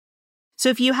So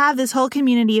if you have this whole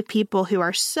community of people who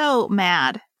are so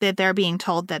mad that they're being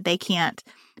told that they can't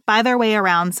buy their way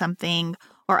around something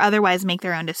or otherwise make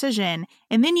their own decision,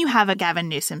 and then you have a Gavin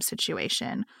Newsom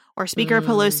situation or Speaker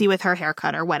Pelosi with her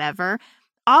haircut or whatever,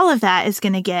 all of that is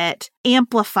going to get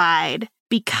amplified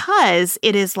because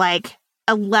it is like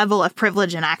a level of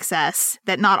privilege and access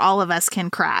that not all of us can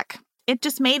crack. It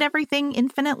just made everything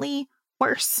infinitely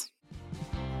worse.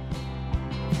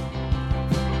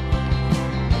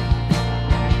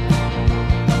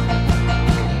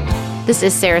 This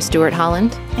is Sarah Stewart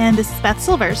Holland. And this is Beth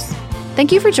Silvers.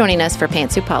 Thank you for joining us for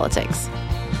Pantsuit Politics.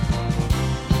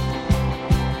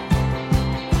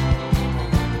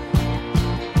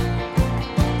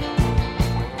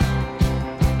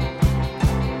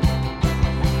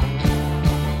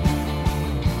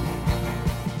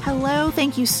 Hello,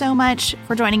 thank you so much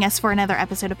for joining us for another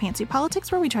episode of Pantsuit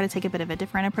Politics, where we try to take a bit of a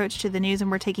different approach to the news,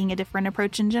 and we're taking a different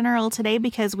approach in general today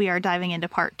because we are diving into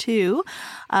part 2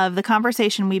 of the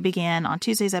conversation we began on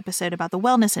Tuesday's episode about the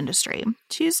wellness industry.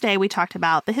 Tuesday, we talked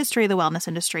about the history of the wellness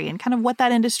industry and kind of what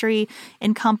that industry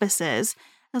encompasses,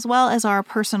 as well as our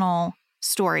personal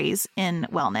stories in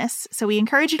wellness. So we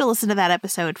encourage you to listen to that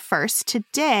episode first.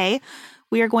 Today,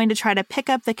 we are going to try to pick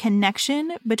up the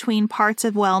connection between parts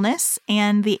of wellness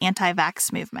and the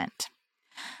anti-vax movement.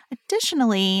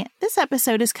 Additionally, this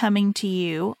episode is coming to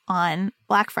you on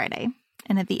Black Friday.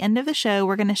 And at the end of the show,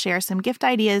 we're going to share some gift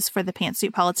ideas for the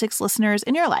Pantsuit Politics listeners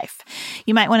in your life.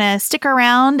 You might want to stick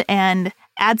around and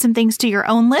add some things to your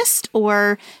own list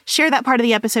or share that part of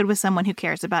the episode with someone who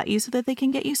cares about you so that they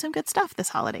can get you some good stuff this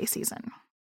holiday season.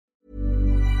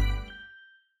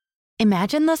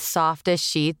 Imagine the softest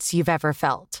sheets you've ever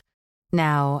felt.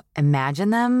 Now,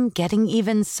 imagine them getting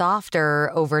even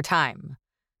softer over time.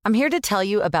 I'm here to tell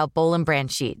you about Boll &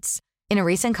 Branch sheets. In a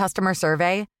recent customer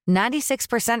survey,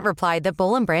 96% replied that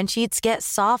Boll & Branch sheets get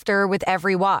softer with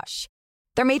every wash.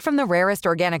 They're made from the rarest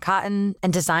organic cotton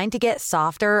and designed to get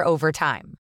softer over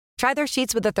time. Try their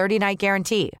sheets with a 30-night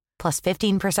guarantee, plus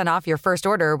 15% off your first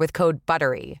order with code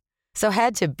BUTTERY. So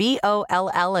head to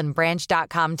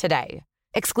BOLLandbranch.com today.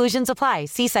 Exclusions apply.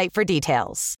 See site for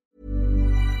details.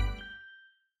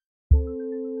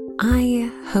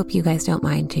 I hope you guys don't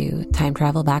mind to time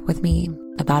travel back with me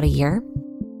about a year.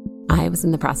 I was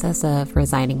in the process of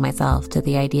resigning myself to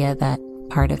the idea that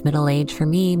part of middle age for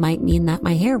me might mean that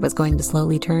my hair was going to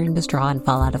slowly turn to straw and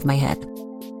fall out of my head.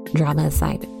 Drama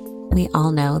aside, we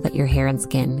all know that your hair and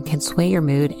skin can sway your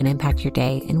mood and impact your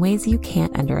day in ways you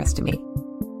can't underestimate.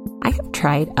 I have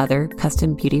tried other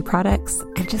custom beauty products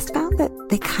and just found that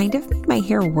they kind of made my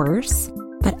hair worse.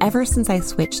 But ever since I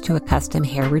switched to a custom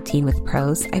hair routine with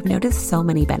Prose, I've noticed so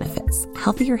many benefits.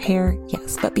 Healthier hair,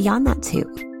 yes, but beyond that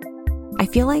too. I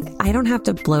feel like I don't have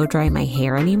to blow dry my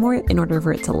hair anymore in order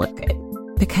for it to look good,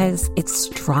 because it's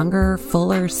stronger,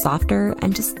 fuller, softer,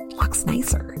 and just looks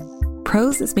nicer.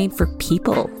 Prose is made for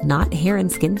people, not hair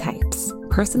and skin types.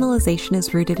 Personalization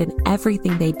is rooted in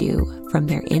everything they do, from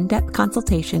their in-depth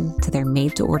consultation to their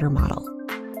made-to-order model.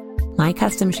 My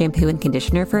custom shampoo and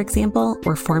conditioner, for example,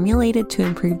 were formulated to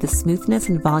improve the smoothness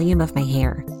and volume of my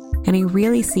hair. And I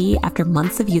really see, after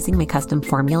months of using my custom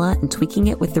formula and tweaking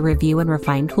it with the Review and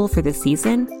Refine tool for this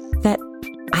season, that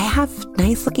I have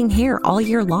nice-looking hair all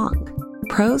year long.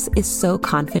 Prose is so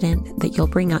confident that you'll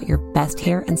bring out your best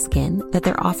hair and skin that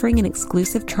they're offering an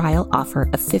exclusive trial offer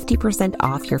of 50%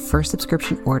 off your first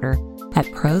subscription order at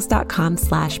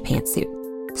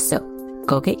prose.com/pantsuit. So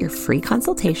go get your free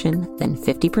consultation, then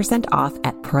 50% off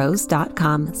at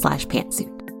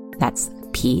prose.com/pantsuit. That's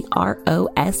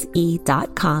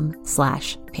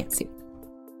prose.com/pantsuit.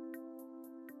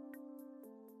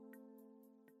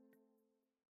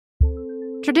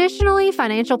 Traditionally,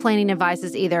 financial planning advice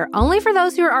is either only for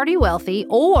those who are already wealthy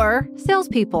or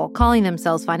salespeople calling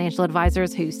themselves financial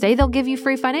advisors who say they'll give you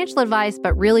free financial advice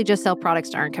but really just sell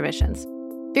products to earn commissions.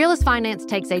 Fearless Finance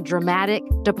takes a dramatic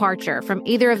departure from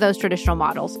either of those traditional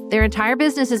models. Their entire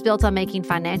business is built on making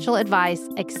financial advice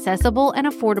accessible and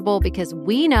affordable because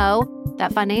we know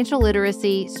that financial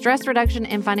literacy, stress reduction,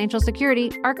 and financial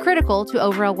security are critical to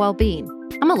overall well-being.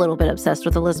 I'm a little bit obsessed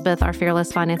with Elizabeth, our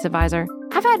Fearless Finance advisor.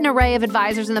 I've had an array of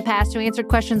advisors in the past who answered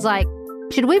questions like,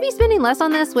 should we be spending less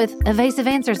on this, with evasive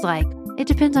answers like, it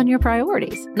depends on your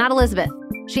priorities. Not Elizabeth.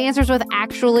 She answers with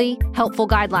actually helpful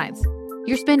guidelines.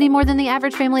 You're spending more than the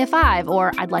average family of 5,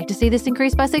 or I'd like to see this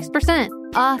increase by 6%.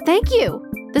 Thank you.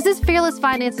 This is Fearless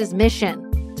Finance's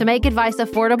mission, to make advice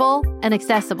affordable and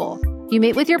accessible. You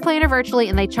meet with your planner virtually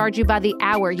and they charge you by the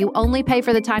hour. You only pay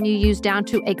for the time you use down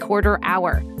to a quarter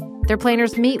hour. Their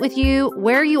planners meet with you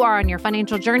where you are on your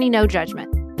financial journey, no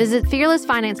judgment. Visit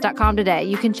fearlessfinance.com today.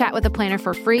 You can chat with a planner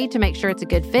for free to make sure it's a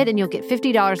good fit, and you'll get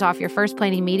 $50 off your first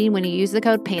planning meeting when you use the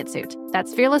code PANTSUIT.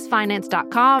 That's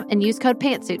fearlessfinance.com and use code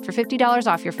PANTSUIT for $50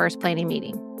 off your first planning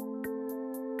meeting.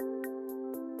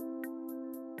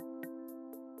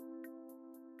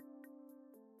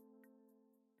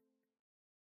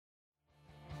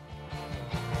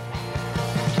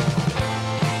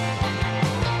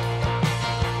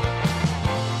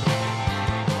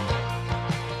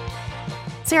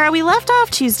 Sarah, we left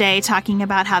off Tuesday talking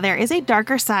about how there is a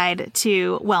darker side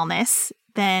to wellness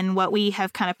than what we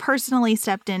have kind of personally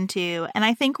stepped into. And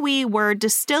I think we were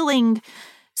distilling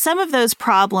some of those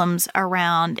problems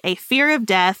around a fear of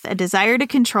death, a desire to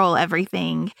control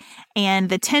everything, and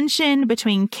the tension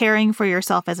between caring for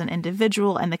yourself as an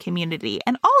individual and the community.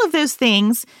 And all of those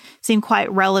things seem quite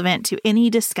relevant to any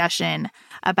discussion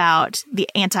about the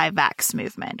anti-vax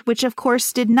movement, which of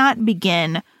course did not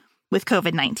begin with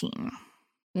COVID-19.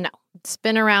 No, it's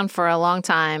been around for a long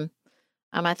time.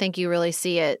 I think you really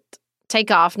see it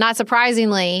take off, not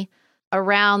surprisingly,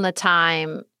 around the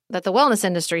time that the wellness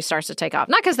industry starts to take off.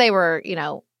 Not because they were,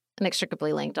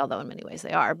 inextricably linked, although in many ways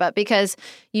they are, but because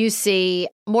you see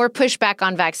more pushback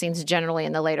on vaccines generally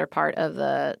in the later part of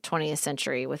the 20th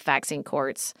century with vaccine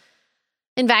courts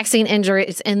and vaccine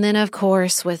injuries. And then, of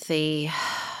course, with the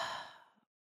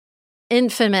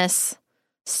infamous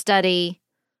study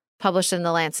published in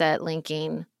The Lancet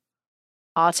linking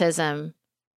autism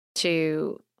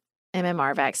to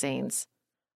MMR vaccines.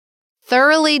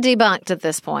 Thoroughly debunked at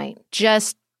this point.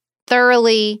 Just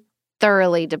thoroughly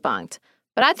debunked.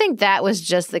 But I think that was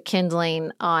just the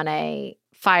kindling on a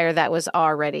fire that was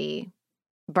already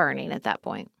burning at that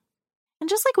point. And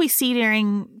just like we see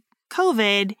during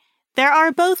COVID, there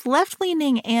are both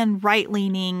left-leaning and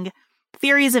right-leaning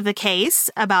theories of the case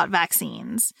about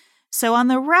vaccines. So on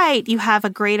the right, you have a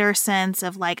greater sense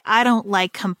of I don't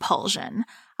like compulsion.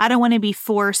 I don't want to be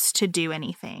forced to do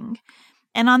anything.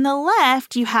 And on the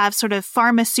left, you have sort of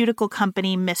pharmaceutical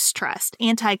company mistrust,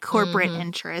 anti-corporate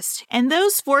interest. And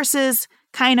those forces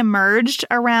kind of merged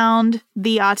around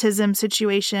the autism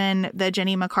situation, the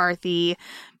Jenny McCarthy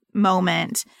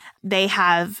moment. They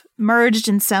have merged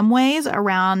in some ways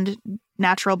around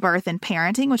natural birth and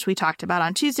parenting, which we talked about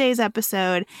on Tuesday's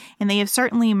episode, and they have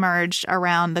certainly merged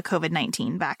around the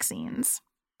COVID-19 vaccines.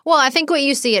 Well, I think what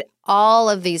you see at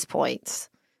all of these points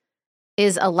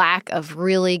is a lack of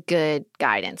really good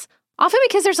guidance. Often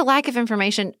because there's a lack of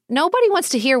information. Nobody wants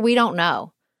to hear we don't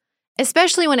know,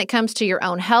 especially when it comes to your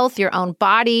own health, your own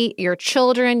body, your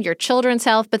children, your children's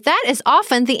health. But that is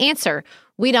often the answer.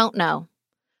 We don't know.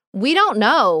 We don't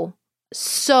know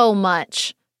so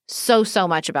much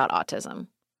about autism.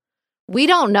 We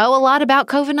don't know a lot about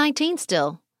COVID-19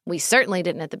 still. We certainly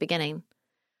didn't at the beginning.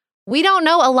 We don't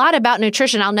know a lot about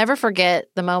nutrition. I'll never forget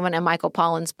the moment in Michael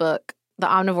Pollan's book, The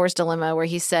Omnivore's Dilemma, where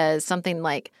he says something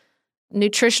like,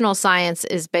 nutritional science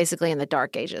is basically in the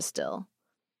dark ages still.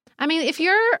 I mean, if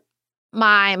you're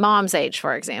my mom's age,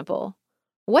 for example,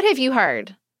 what have you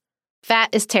heard? Fat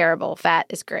is terrible. Fat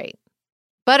is great.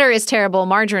 Butter is terrible.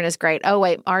 Margarine is great. Oh,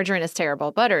 wait, margarine is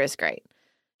terrible. Butter is great.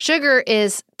 Sugar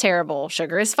is terrible.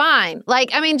 Sugar is fine.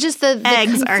 Just the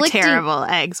eggs are terrible.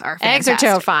 Eggs are fantastic. Eggs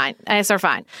are fine. Eggs are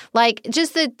fine.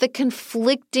 Just the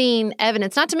conflicting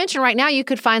evidence. Not to mention right now you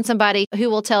could find somebody who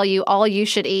will tell you all you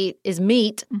should eat is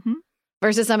meat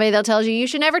versus somebody that'll tell you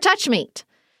should never touch meat.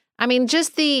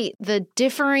 Just the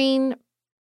differing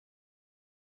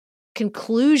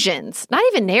conclusions, not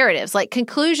even narratives,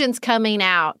 conclusions coming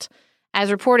out as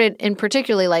reported in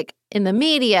particularly in the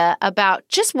media about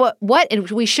just what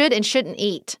we should and shouldn't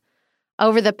eat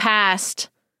over the past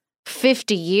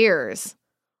 50 years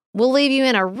will leave you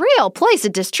in a real place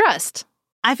of distrust.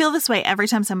 I feel this way every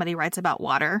time somebody writes about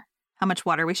water, how much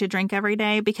water we should drink every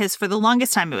day, because for the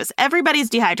longest time it was everybody's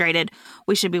dehydrated.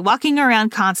 We should be walking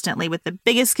around constantly with the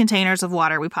biggest containers of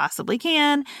water we possibly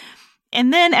can.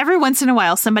 And then every once in a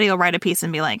while, somebody will write a piece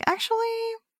and be like, actually,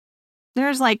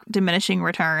 there's diminishing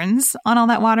returns on all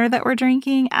that water that we're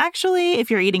drinking. Actually, if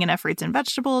you're eating enough fruits and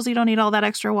vegetables, you don't need all that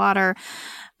extra water.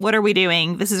 What are we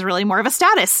doing? This is really more of a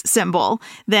status symbol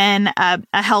than a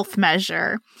health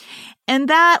measure. And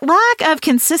that lack of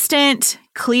consistent,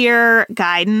 clear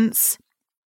guidance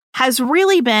has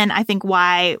really been, I think,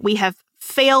 why we have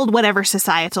failed whatever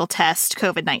societal test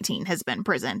COVID-19 has been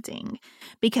presenting.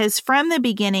 Because from the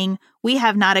beginning, we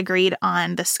have not agreed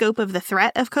on the scope of the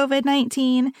threat of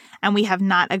COVID-19, and we have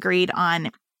not agreed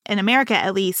on, in America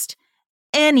at least,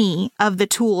 any of the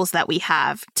tools that we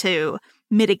have to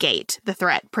mitigate the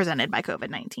threat presented by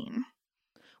COVID-19.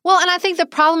 Well, and I think the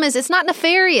problem is it's not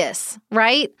nefarious,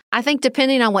 right? I think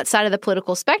depending on what side of the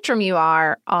political spectrum you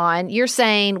are on, you're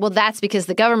saying, well, that's because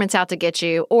the government's out to get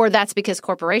you, or that's because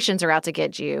corporations are out to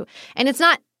get you. And it's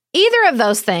not either of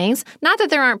those things. Not that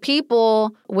there aren't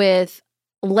people with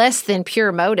less than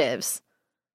pure motives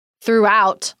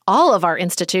throughout all of our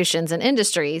institutions and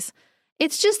industries.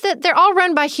 It's just that they're all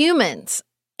run by humans,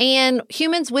 and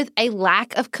humans with a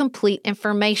lack of complete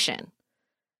information.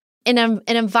 In an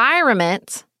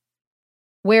environment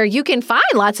where you can find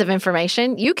lots of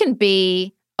information, you can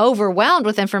be overwhelmed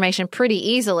with information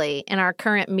pretty easily in our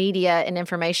current media and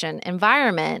information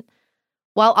environment,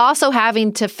 while also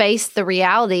having to face the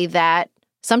reality that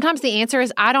sometimes the answer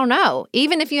is, I don't know.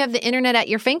 Even if you have the internet at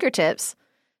your fingertips,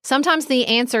 sometimes the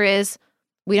answer is,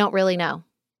 we don't really know.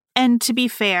 And to be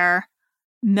fair,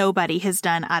 nobody has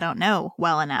done I don't know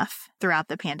well enough throughout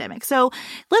the pandemic. So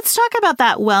let's talk about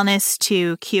that wellness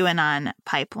to QAnon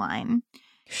pipeline.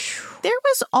 There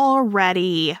was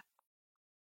already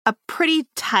a pretty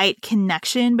tight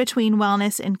connection between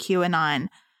wellness and QAnon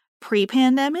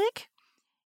pre-pandemic,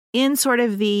 in sort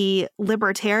of the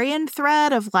libertarian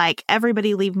thread of like,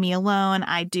 everybody leave me alone,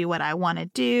 I do what I want to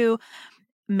do,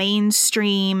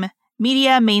 mainstream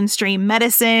media, mainstream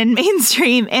medicine,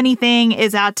 mainstream anything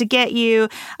is out to get you.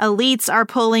 Elites are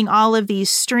pulling all of these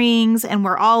strings, and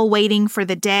we're all waiting for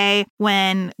the day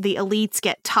when the elites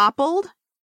get toppled.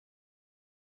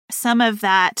 Some of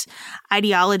that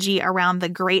ideology around the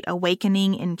Great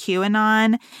Awakening in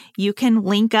QAnon, you can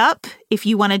link up if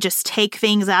you want to just take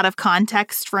things out of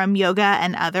context from yoga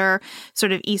and other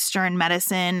sort of Eastern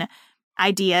medicine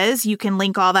ideas. You can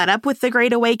link all that up with the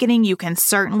Great Awakening. You can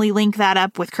certainly link that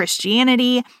up with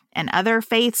Christianity and other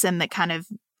faiths and the kind of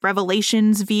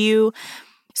Revelations view.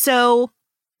 So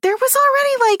there was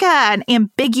already like an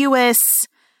ambiguous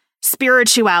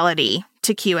spirituality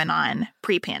to QAnon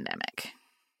pre-pandemic.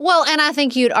 Well, and I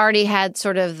think you'd already had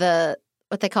sort of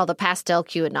what they call the pastel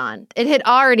QAnon. It had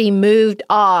already moved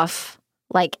off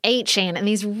like 8chan and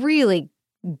these really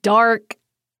dark,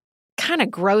 kind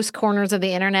of gross corners of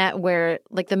the internet where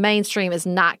like the mainstream is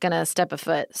not going to step a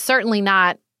foot. Certainly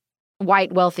not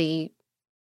white, wealthy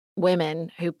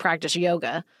women who practice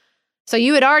yoga. So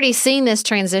you had already seen this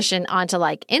transition onto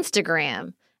like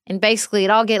Instagram, and basically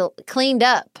it all get cleaned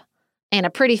up and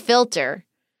a pretty filter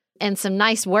and some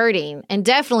nice wording, and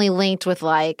definitely linked with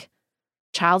like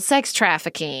child sex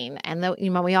trafficking. And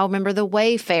we all remember the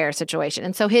Wayfair situation.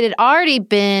 And so it had already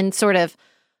been sort of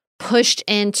pushed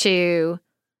into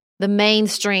the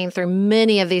mainstream through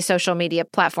many of these social media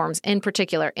platforms, in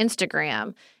particular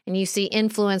Instagram. And you see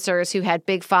influencers who had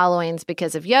big followings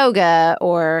because of yoga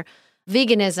or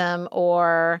veganism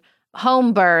or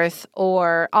home birth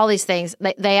or all these things.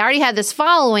 They already had this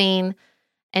following.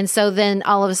 And so then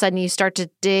all of a sudden you start to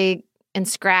dig and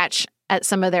scratch at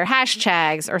some of their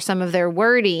hashtags or some of their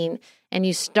wording, and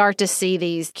you start to see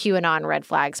these QAnon red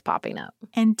flags popping up.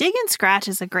 And dig and scratch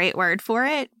is a great word for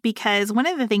it, because one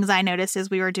of the things I noticed as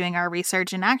we were doing our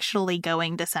research and actually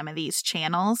going to some of these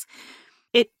channels,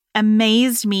 it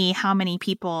amazed me how many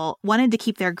people wanted to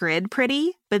keep their grid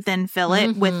pretty, but then fill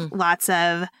it with lots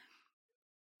of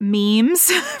memes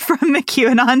from the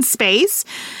QAnon space.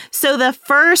 So the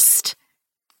first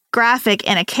graphic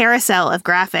in a carousel of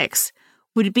graphics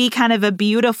would be kind of a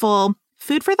beautiful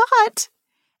food for thought.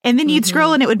 And then you'd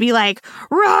scroll and it would be like,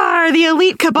 roar, the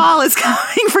elite cabal is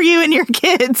coming for you and your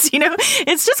kids. You know,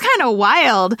 it's just kind of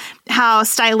wild how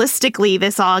stylistically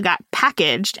this all got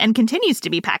packaged and continues to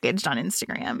be packaged on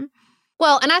Instagram.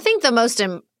 Well, and I think the most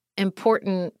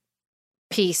important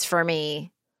piece for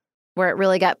me where it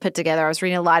really got put together, I was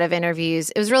reading a lot of interviews.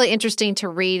 It was really interesting to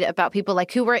read about people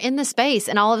like who were in the space,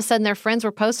 and all of a sudden their friends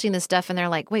were posting this stuff and they're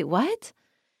like, wait, what?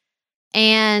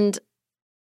 And,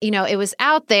 you know, it was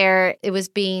out there, it was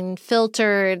being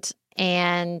filtered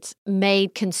and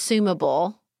made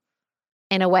consumable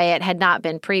in a way it had not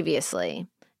been previously.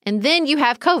 And then you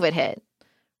have COVID hit,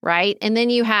 right? And then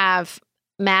you have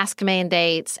mask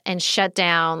mandates and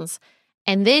shutdowns,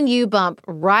 and then you bump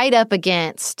right up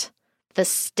against the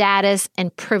status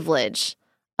and privilege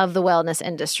of the wellness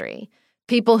industry.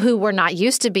 People who were not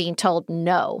used to being told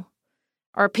no,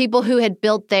 or people who had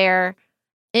built their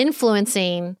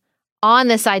influencing on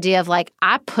this idea of like,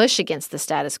 I push against the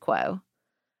status quo.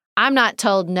 I'm not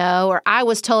told no, or I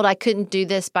was told I couldn't do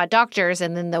this by doctors,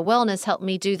 and then the wellness helped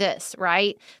me do this,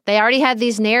 right? They already had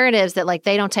these narratives that like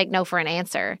they don't take no for an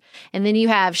answer. And then you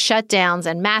have shutdowns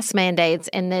and mask mandates,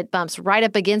 and it bumps right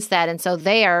up against that. And so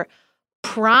they are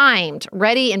primed,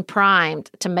 ready and primed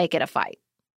to make it a fight.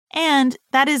 And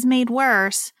that is made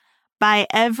worse by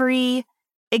every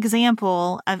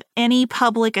example of any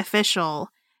public official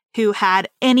who had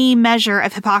any measure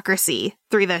of hypocrisy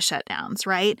through those shutdowns,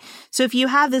 right? So if you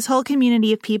have this whole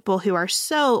community of people who are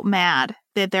so mad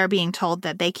that they're being told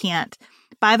that they can't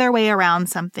buy their way around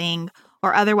something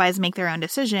or otherwise make their own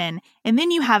decision, and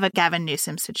then you have a Gavin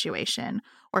Newsom situation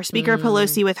or Speaker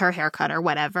Pelosi with her haircut or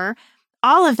whatever,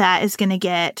 all of that is going to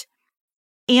get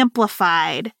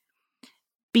amplified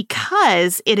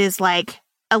because it is like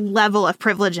a level of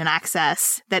privilege and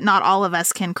access that not all of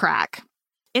us can crack.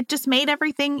 It just made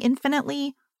everything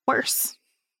infinitely worse.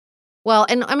 Well,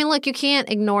 and I mean, look, you can't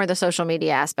ignore the social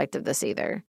media aspect of this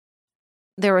either.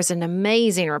 There was an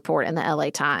amazing report in the LA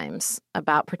Times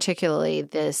about particularly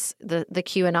the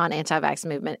QAnon anti-vax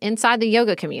movement inside the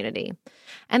yoga community.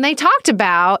 And they talked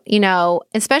about, you know,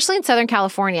 especially in Southern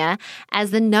California,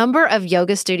 as the number of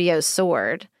yoga studios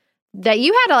soared, that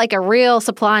you had like a real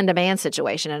supply and demand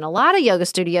situation. And a lot of yoga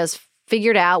studios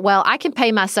figured out, well, I can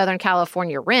pay my Southern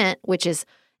California rent, which is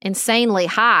insanely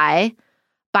high,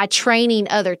 by training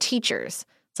other teachers.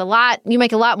 It's a lot. You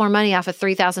make a lot more money off a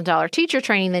 $3,000 teacher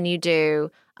training than you do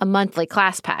a monthly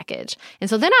class package. And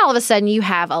so then all of a sudden you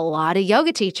have a lot of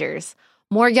yoga teachers,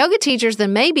 more yoga teachers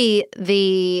than maybe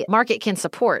the market can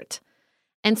support.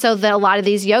 And so a lot of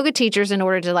these yoga teachers, in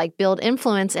order to like build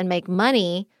influence and make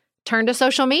money, turn to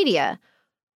social media.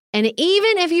 And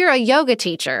even if you're a yoga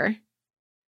teacher,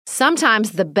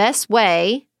 sometimes the best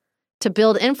way to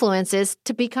build influence is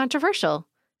to be controversial,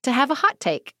 to have a hot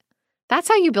take. That's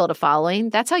how you build a following.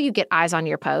 That's how you get eyes on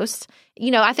your post.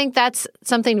 You know, I think that's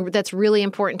something that's really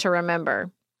important to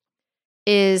remember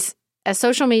is as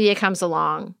social media comes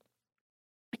along,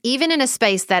 even in a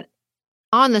space that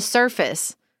on the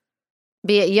surface,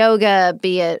 be it yoga,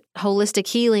 be it holistic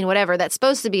healing, whatever, that's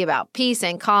supposed to be about peace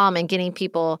and calm and getting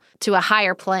people to a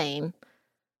higher plane,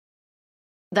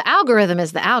 the algorithm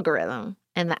is the algorithm.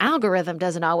 And the algorithm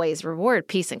doesn't always reward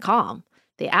peace and calm.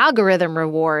 The algorithm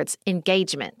rewards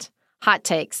engagement, hot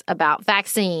takes about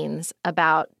vaccines,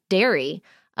 about dairy,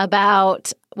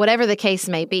 about whatever the case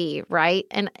may be, right?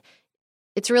 And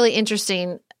it's really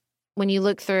interesting when you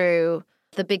look through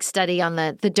the big study on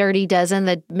the dirty dozen,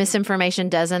 the misinformation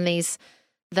dozen,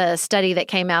 the study that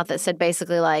came out that said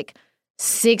basically like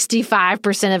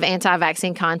 65% of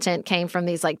anti-vaccine content came from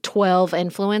these like 12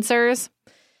 influencers.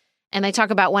 And they talk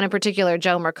about one in particular,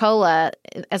 Joe Mercola,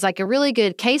 as like a really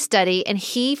good case study. And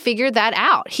he figured that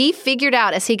out. He figured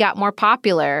out as he got more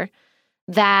popular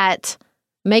that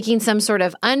making some sort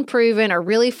of unproven or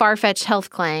really far-fetched health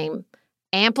claim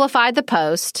amplified the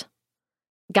post,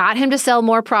 got him to sell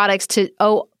more products to,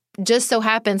 just so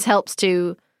happens helps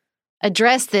to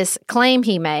address this claim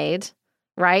he made,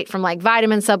 right? From like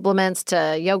vitamin supplements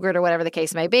to yogurt or whatever the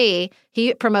case may be.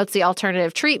 He promotes the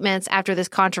alternative treatments after this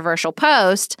controversial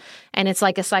post, and it's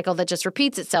like a cycle that just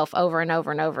repeats itself over and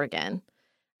over and over again.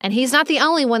 And he's not the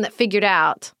only one that figured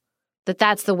out that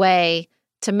that's the way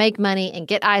to make money and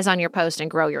get eyes on your post and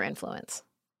grow your influence.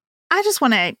 I just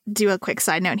want to do a quick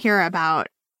side note here about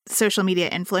social media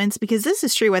influence, because this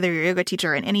is true whether you're a yoga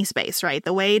teacher in any space, right?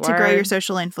 The way to grow your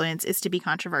social influence is to be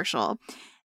controversial.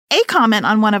 A comment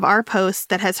on one of our posts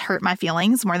that has hurt my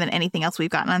feelings more than anything else we've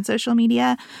gotten on social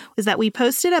media was that we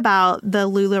posted about the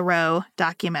LuLaRoe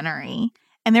documentary,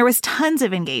 and there was tons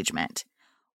of engagement.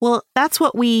 Well, that's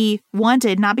what we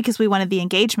wanted, not because we wanted the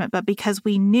engagement, but because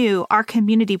we knew our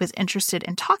community was interested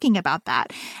in talking about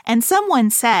that. And someone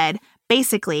said,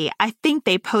 basically, I think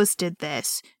they posted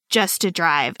this just to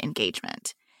drive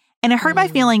engagement. And it hurt my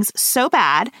feelings so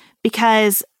bad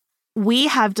because we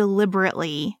have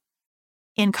deliberately,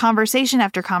 in conversation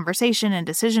after conversation and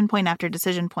decision point after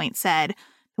decision point, said,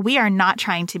 we are not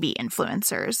trying to be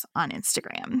influencers on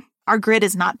Instagram. Our grid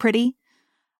is not pretty.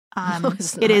 No,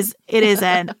 it is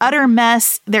an utter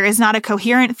mess. There is not a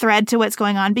coherent thread to what's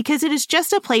going on because it is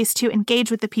just a place to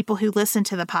engage with the people who listen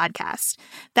to the podcast.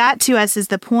 That to us is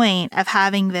the point of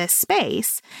having this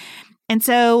space. And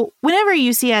so whenever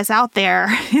you see us out there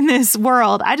in this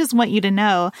world, I just want you to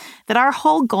know that our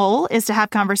whole goal is to have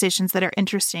conversations that are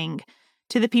interesting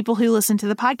to the people who listen to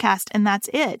the podcast. And that's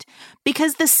it.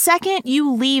 Because the second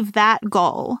you leave that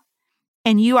goal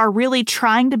and you are really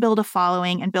trying to build a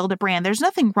following and build a brand, there's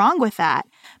nothing wrong with that.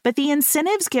 But the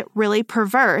incentives get really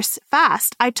perverse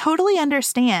fast. I totally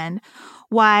understand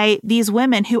why these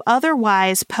women who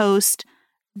otherwise post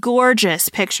gorgeous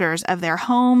pictures of their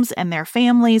homes and their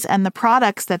families and the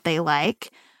products that they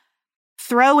like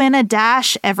throw in a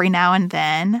dash every now and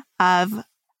then of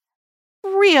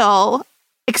real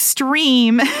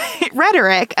extreme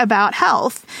rhetoric about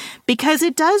health, because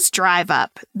it does drive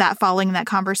up that following, that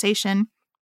conversation.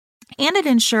 And it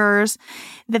ensures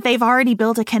that they've already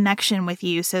built a connection with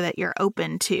you so that you're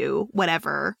open to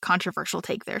whatever controversial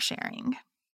take they're sharing.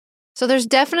 So there's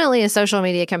definitely a social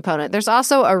media component. There's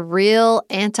also a real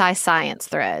anti-science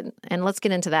thread. And let's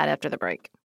get into that after the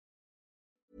break.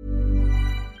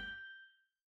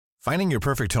 Finding your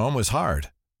perfect home was hard,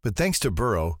 but thanks to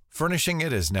Burrow, furnishing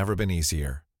it has never been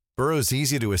easier. Burrow's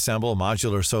easy-to-assemble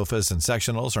modular sofas and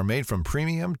sectionals are made from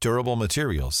premium, durable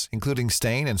materials, including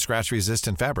stain and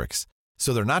scratch-resistant fabrics.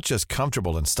 So they're not just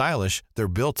comfortable and stylish, they're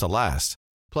built to last.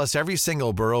 Plus, every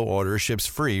single Burrow order ships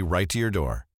free right to your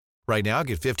door. Right now,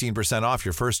 get 15% off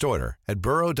your first order at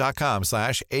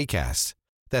burrow.com/ACAST.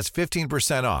 That's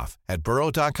 15% off at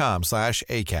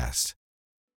burrow.com/ACAST.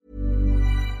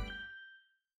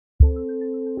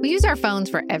 We use our phones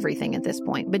for everything at this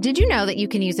point, but did you know that you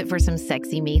can use it for some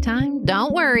sexy me time?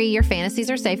 Don't worry, your fantasies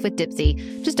are safe with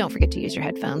Dipsea. Just don't forget to use your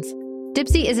headphones.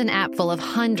 Dipsea is an app full of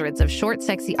hundreds of short,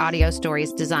 sexy audio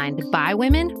stories designed by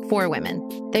women for women.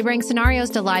 They bring scenarios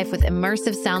to life with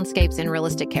immersive soundscapes and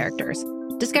realistic characters.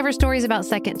 Discover stories about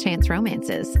second chance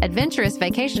romances, adventurous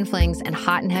vacation flings, and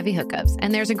hot and heavy hookups.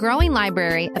 And there's a growing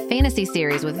library of fantasy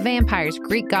series with vampires,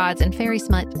 Greek gods, and fairy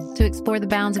smut to explore the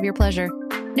bounds of your pleasure.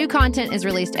 New content is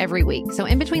released every week, so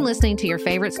in between listening to your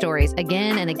favorite stories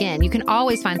again and again, you can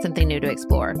always find something new to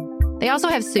explore. They also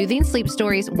have soothing sleep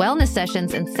stories, wellness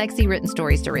sessions, and sexy written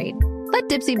stories to read. Let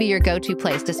Dipsea be your go-to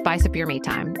place to spice up your me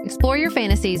time. Explore your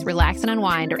fantasies, relax and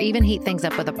unwind, or even heat things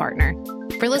up with a partner.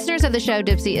 For listeners of the show,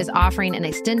 Dipsea is offering an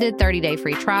extended 30-day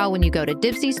free trial when you go to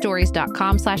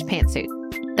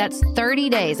dipseastories.com/pantsuit. That's 30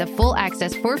 days of full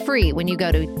access for free when you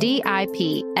go to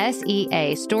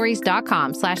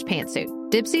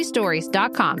dipseastories.com/pantsuit.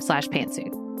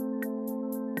 dipseastories.com/pantsuit.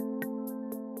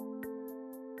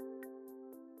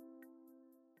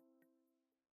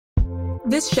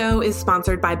 This show is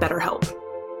sponsored by BetterHelp.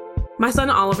 My son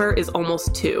Oliver is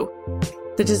almost 2.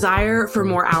 The desire for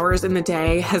more hours in the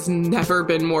day has never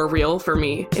been more real for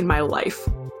me in my life.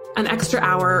 An extra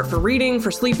hour for reading,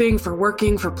 for sleeping, for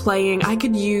working, for playing, I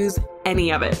could use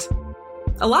any of it.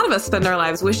 A lot of us spend our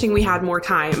lives wishing we had more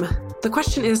time. The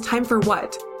question is, time for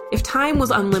what? If time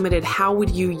was unlimited, how would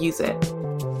you use it?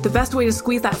 The best way to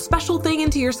squeeze that special thing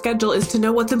into your schedule is to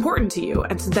know what's important to you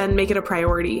and to then make it a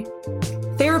priority.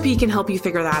 Therapy can help you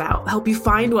figure that out, help you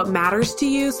find what matters to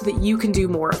you so that you can do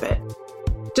more of it.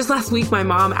 Just last week, my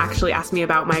mom actually asked me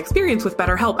about my experience with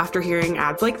BetterHelp after hearing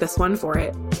ads like this one for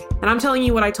it. And I'm telling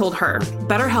you what I told her.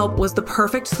 BetterHelp was the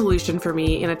perfect solution for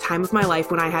me in a time of my life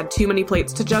when I had too many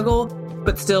plates to juggle,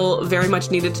 but still very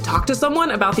much needed to talk to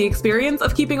someone about the experience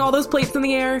of keeping all those plates in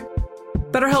the air.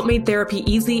 BetterHelp made therapy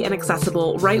easy and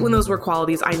accessible right when those were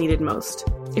qualities I needed most.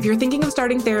 If you're thinking of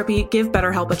starting therapy, give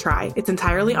BetterHelp a try. It's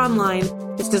entirely online.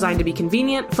 It's designed to be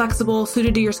convenient, flexible,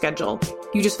 suited to your schedule.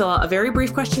 You just fill out a very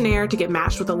brief questionnaire to get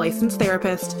matched with a licensed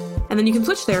therapist, and then you can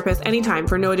switch therapists anytime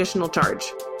for no additional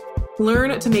charge.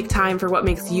 Learn to make time for what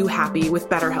makes you happy with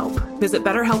BetterHelp. Visit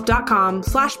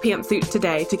betterhelp.com/pantsuit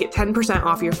today to get 10%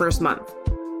 off your first month.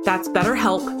 That's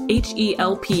BetterHelp,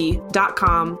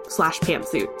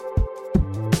 HELP.com/pantsuit.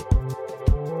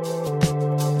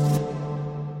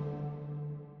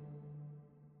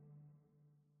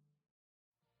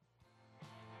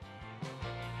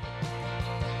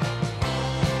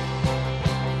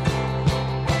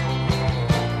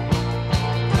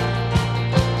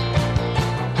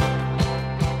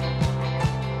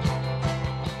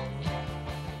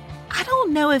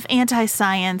 Know if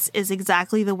anti-science is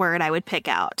exactly the word I would pick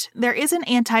out. There is an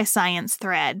anti-science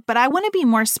thread, but I want to be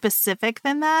more specific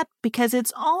than that because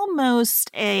it's almost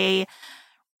a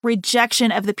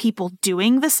rejection of the people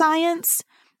doing the science.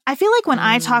 I feel like when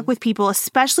I talk with people,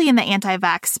 especially in the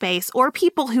anti-vax space, or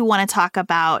people who want to talk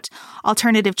about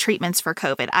alternative treatments for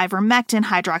COVID, ivermectin,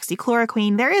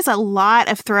 hydroxychloroquine, there is a lot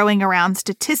of throwing around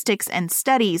statistics and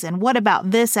studies and what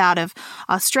about this out of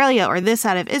Australia or this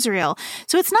out of Israel.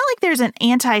 So it's not like there's an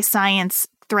anti-science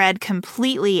thread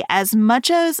completely, as much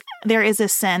as there is a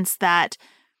sense that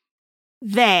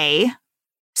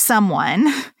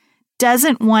someone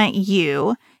doesn't want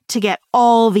you to get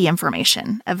all the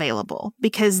information available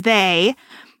because they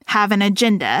have an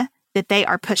agenda that they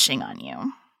are pushing on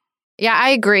you. Yeah, I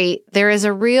agree. There is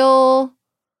a real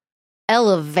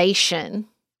elevation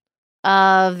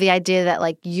of the idea that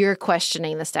like you're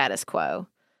questioning the status quo,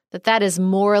 that is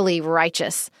morally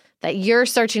righteous, that you're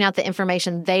searching out the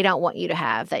information they don't want you to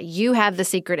have, that you have the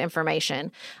secret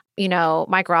information. You know,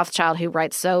 Mike Rothschild, who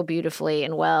writes so beautifully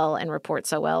and well and reports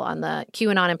so well on the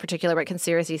QAnon in particular, but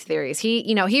conspiracy theories,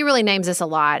 he really names this a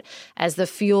lot as the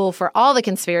fuel for all the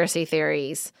conspiracy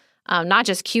theories, not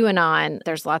just QAnon.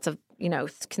 There's lots of,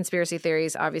 conspiracy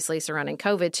theories, obviously, surrounding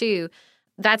COVID, too.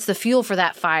 That's the fuel for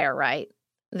that fire, right?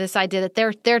 This idea that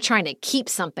they're trying to keep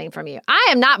something from you. I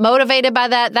am not motivated by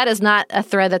that. That is not a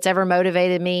thread that's ever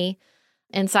motivated me.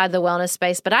 inside the wellness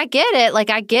space. But I get it. Like,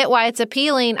 I get why it's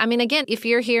appealing. I mean, again, if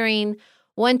you're hearing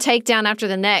one takedown after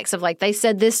the next of like, they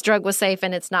said this drug was safe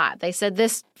and it's not. They said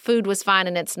this food was fine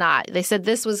and it's not. They said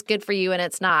this was good for you and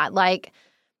it's not. Like,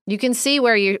 you can see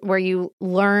where you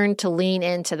learn to lean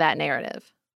into that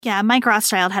narrative. Yeah, Mike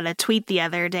Rothschild had a tweet the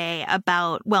other day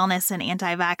about wellness and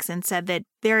anti-vax and said that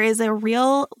there is a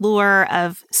real lure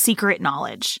of secret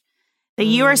knowledge, that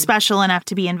you are special enough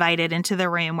to be invited into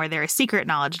the room where there is secret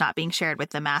knowledge not being shared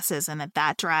with the masses, and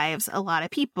that drives a lot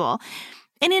of people.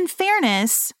 And in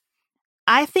fairness,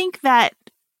 I think that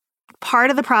part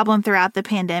of the problem throughout the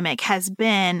pandemic has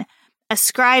been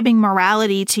ascribing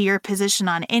morality to your position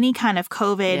on any kind of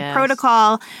COVID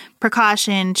protocol,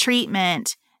 precaution,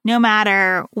 treatment, no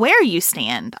matter where you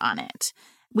stand on it.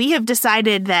 We have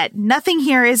decided that nothing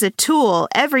here is a tool.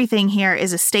 Everything here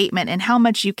is a statement in how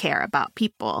much you care about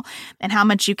people and how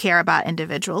much you care about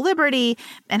individual liberty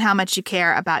and how much you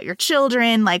care about your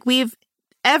children. Like,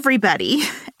 everybody,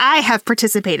 I have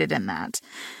participated in that.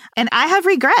 And I have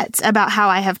regrets about how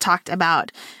I have talked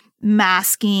about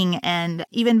masking and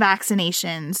even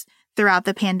vaccinations throughout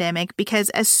the pandemic, because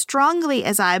as strongly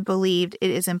as I believed it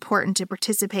is important to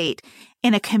participate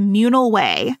in a communal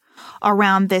way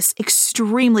around this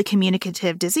extremely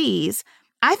communicative disease,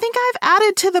 I think I've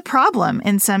added to the problem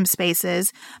in some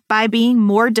spaces by being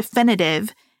more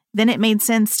definitive than it made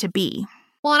sense to be.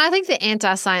 Well, and I think the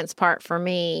anti-science part for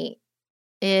me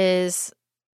is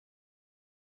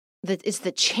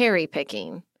the cherry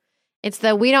picking. It's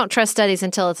the we don't trust studies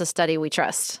until it's a study we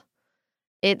trust.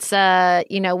 It's,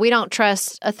 we don't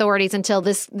trust authorities until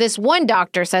this one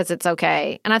doctor says it's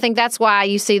okay. And I think that's why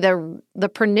you see the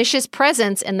pernicious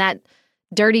presence in that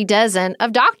dirty dozen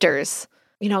of doctors.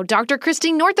 You know, Dr.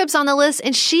 Christine Northup's on the list,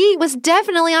 and she was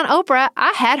definitely on Oprah.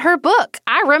 I had her book.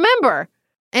 I remember.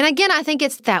 And again, I think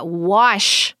it's that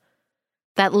light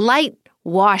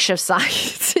wash of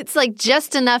science. It's like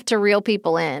just enough to reel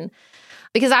people in.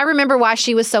 Because I remember why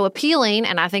she was so appealing,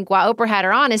 and I think why Oprah had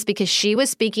her on is because she was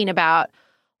speaking about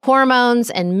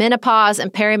hormones and menopause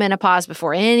and perimenopause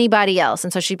before anybody else.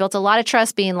 And so she built a lot of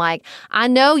trust being like, I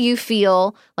know you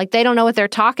feel like they don't know what they're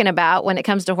talking about when it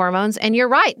comes to hormones. And you're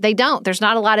right, they don't. There's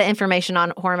not a lot of information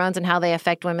on hormones and how they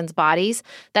affect women's bodies.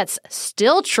 That's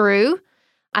still true.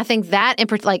 I think that,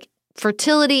 like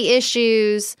fertility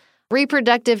issues,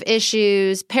 reproductive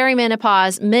issues,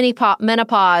 perimenopause,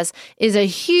 menopause is a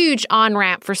huge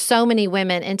on-ramp for so many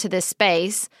women into this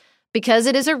space because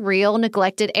it is a real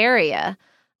neglected area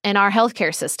in our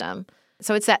healthcare system.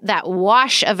 So it's that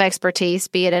wash of expertise,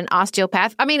 be it an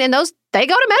osteopath. I mean, and they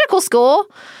go to medical school,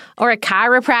 or a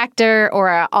chiropractor or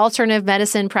an alternative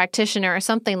medicine practitioner or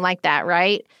something like that,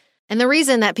 right? And the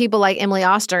reason that people like Emily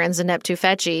Oster and Zeynep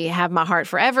Tufekci have my heart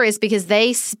forever is because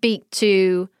they speak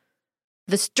to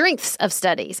the strengths of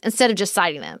studies instead of just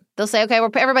citing them. They'll say, okay, well,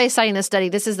 everybody's citing this study.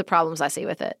 This is the problems I see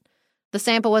with it. The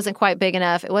sample wasn't quite big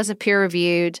enough. It wasn't peer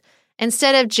reviewed.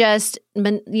 Instead of just,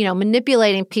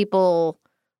 manipulating people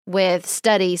with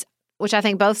studies, which I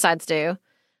think both sides do,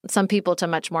 some people to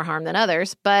much more harm than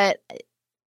others. But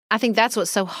I think that's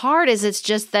what's so hard is it's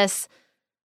just this,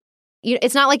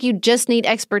 it's not like you just need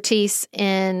expertise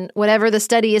in whatever the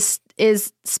study is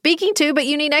speaking to, but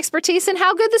you need expertise in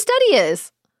how good the study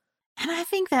is. And I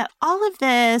think that all of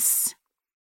this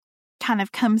kind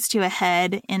of comes to a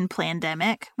head in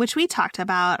Plandemic, which we talked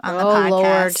about on the podcast.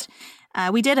 Lord.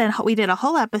 We did a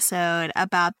whole episode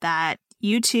about that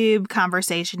YouTube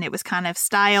conversation. It was kind of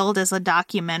styled as a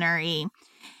documentary,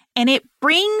 and it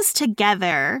brings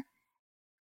together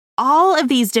all of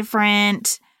these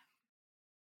different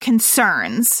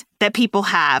concerns that people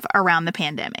have around the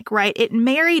pandemic, right? It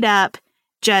married up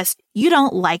just, you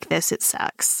don't like this, it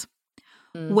sucks,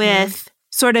 with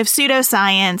sort of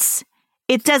pseudoscience.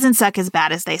 It doesn't suck as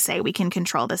bad as they say. We can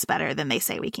control this better than they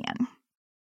say we can.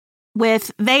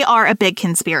 With they are a big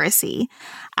conspiracy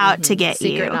out to get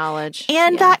secret you. Knowledge.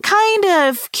 And that kind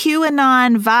of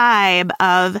QAnon vibe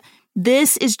of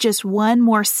this is just one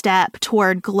more step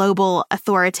toward global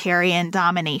authoritarian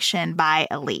domination by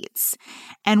elites.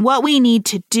 And what we need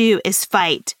to do is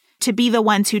fight to be the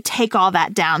ones who take all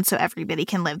that down so everybody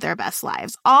can live their best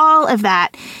lives. All of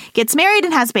that gets married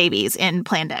and has babies in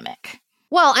Plandemic.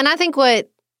 Well, and I think what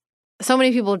so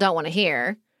many people don't want to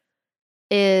hear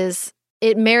is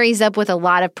it marries up with a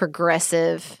lot of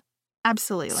progressive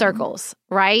circles,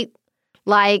 right?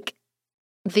 Like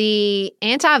the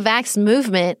anti-vax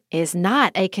movement is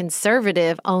not a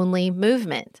conservative-only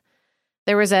movement.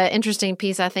 There was an interesting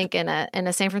piece, I think, in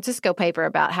a San Francisco paper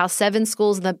about how 7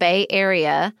 schools in the Bay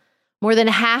Area, more than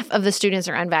half of the students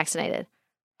are unvaccinated.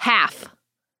 Half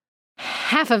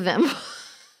of them.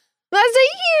 That's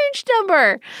a huge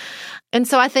number. And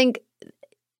so I think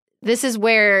this is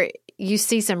where you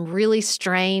see some really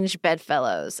strange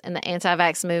bedfellows in the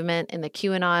anti-vax movement, in the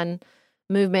QAnon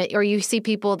movement, or you see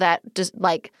people that just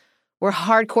like were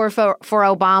hardcore for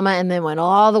Obama and then went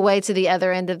all the way to the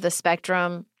other end of the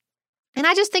spectrum. And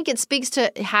I just think it speaks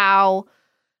to how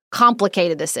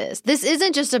complicated this is. This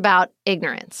isn't just about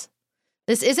ignorance.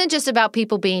 This isn't just about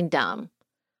people being dumb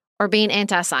or being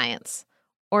anti-science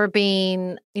or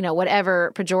being,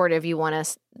 whatever pejorative you want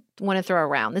to throw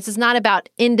around. This is not about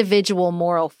individual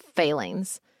moral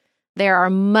failings. There are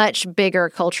much bigger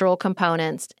cultural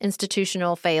components,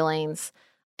 institutional failings,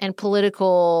 and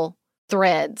political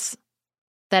threads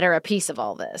that are a piece of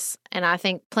all this. And I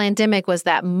think Plandemic was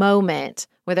that moment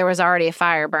where there was already a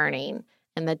fire burning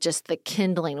and that just the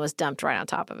kindling was dumped right on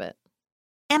top of it.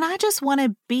 And I just want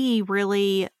to be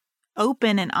really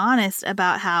open and honest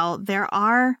about how there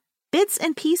are bits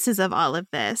and pieces of all of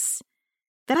this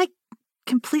that I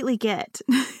completely get.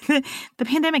 The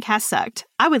pandemic has sucked.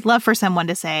 I would love for someone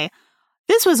to say,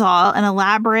 this was all an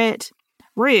elaborate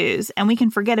ruse, and we can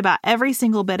forget about every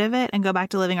single bit of it and go back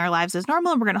to living our lives as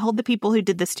normal, and we're going to hold the people who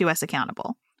did this to us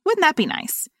accountable. Wouldn't that be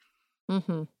nice?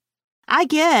 Mm-hmm. I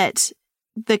get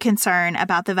the concern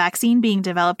about the vaccine being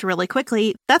developed really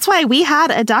quickly. That's why we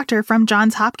had a doctor from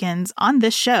Johns Hopkins on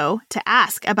this show to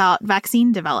ask about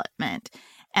vaccine development.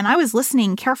 And I was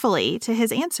listening carefully to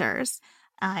his answers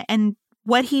and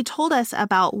what he told us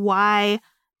about why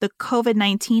the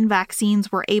COVID-19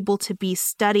 vaccines were able to be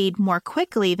studied more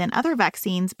quickly than other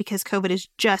vaccines because COVID is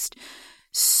just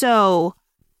so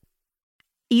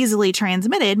easily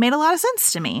transmitted made a lot of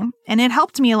sense to me. And it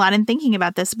helped me a lot in thinking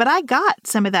about this, but I got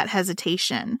some of that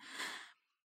hesitation.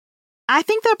 I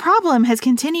think the problem has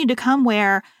continued to come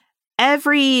where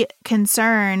every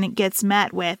concern gets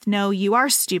met with, no, you are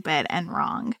stupid and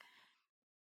wrong.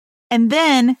 And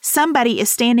then somebody is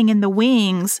standing in the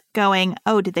wings going,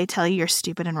 oh, did they tell you you're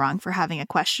stupid and wrong for having a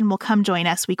question? Well, come join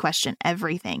us. We question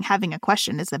everything. Having a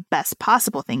question is the best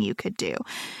possible thing you could do.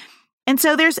 And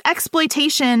so there's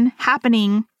exploitation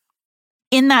happening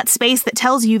in that space that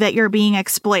tells you that you're being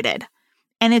exploited.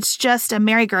 And it's just a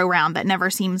merry-go-round that never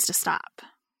seems to stop.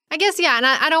 I guess, yeah. And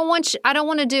I don't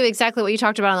want to do exactly what you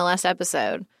talked about in the last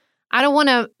episode. I don't want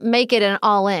to make it an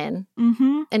all-in,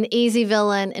 an easy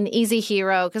villain, an easy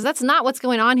hero, because that's not what's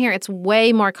going on here. It's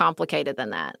way more complicated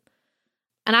than that.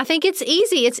 And I think it's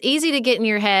easy. It's easy to get in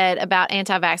your head about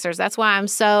anti-vaxxers. That's why I'm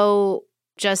so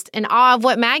just in awe of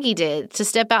what Maggie did, to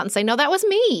step out and say, no, that was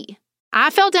me. I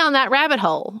fell down that rabbit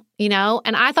hole, and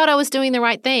I thought I was doing the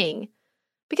right thing.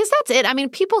 Because that's it. I mean,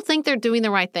 people think they're doing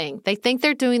the right thing. They think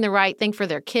they're doing the right thing for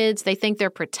their kids. They think they're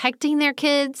protecting their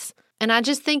kids. And I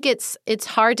just think it's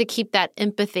hard to keep that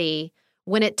empathy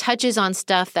when it touches on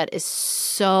stuff that is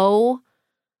so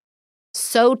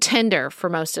tender for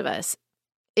most of us.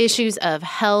 Issues of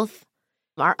health,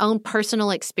 our own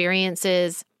personal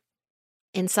experiences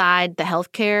inside the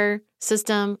healthcare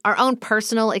system, our own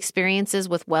personal experiences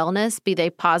with wellness, be they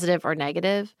positive or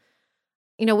negative.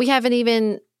 We haven't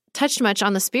even touched much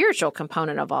on the spiritual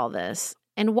component of all this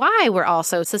and why we're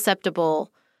also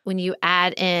susceptible when you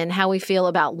add in how we feel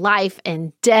about life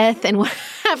and death and what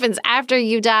happens after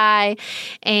you die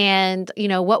and,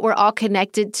 what we're all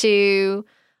connected to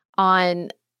on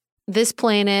this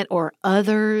planet or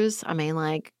others. I mean,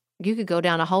 like, you could go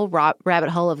down a whole rabbit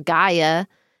hole of Gaia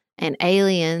and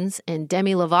aliens and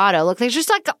Demi Lovato. Look,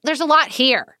 there's a lot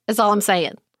here, is all I'm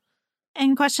saying.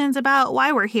 And questions about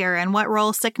why we're here and what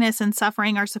role sickness and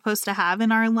suffering are supposed to have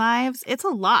in our lives. It's a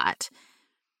lot.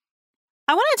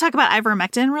 I want to talk about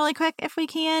ivermectin really quick, if we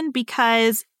can,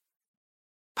 because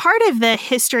part of the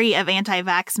history of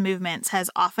anti-vax movements has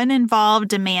often involved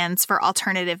demands for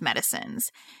alternative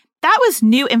medicines. That was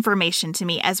new information to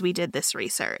me as we did this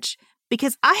research,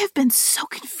 because I have been so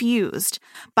confused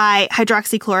by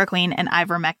hydroxychloroquine and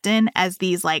ivermectin as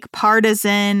these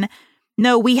partisan,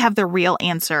 no, we have the real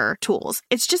answer tools.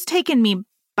 It's just taken me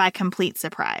by complete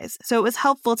surprise. So it was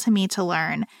helpful to me to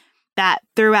learn that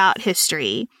throughout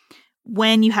history,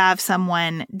 when you have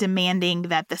someone demanding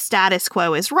that the status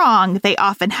quo is wrong, they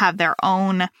often have their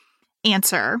own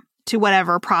answer to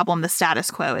whatever problem the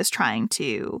status quo is trying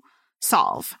to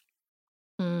solve.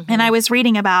 And I was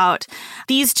reading about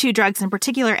these two drugs in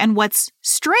particular, and what's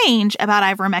strange about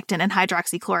ivermectin and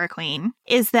hydroxychloroquine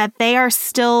is that they are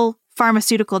still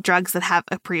pharmaceutical drugs that have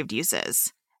approved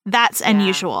uses. That's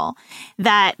unusual.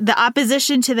 That the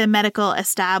opposition to the medical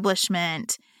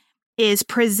establishment is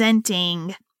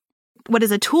presenting what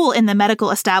is a tool in the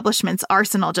medical establishment's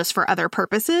arsenal just for other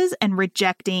purposes and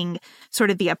rejecting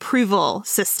sort of the approval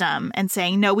system and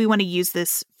saying, no, we want to use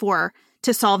this for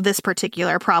to solve this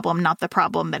particular problem, not the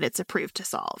problem that it's approved to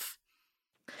solve.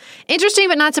 Interesting,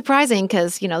 but not surprising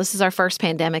because, this is our first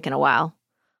pandemic in a while.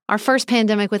 Our first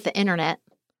pandemic with the internet.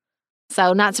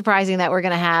 So not surprising that we're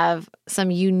going to have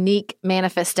some unique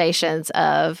manifestations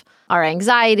of our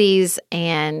anxieties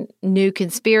and new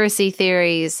conspiracy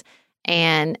theories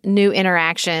and new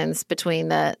interactions between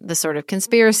the sort of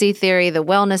conspiracy theory, the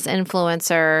wellness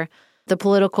influencer, the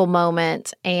political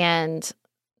moment, and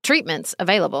treatments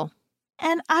available.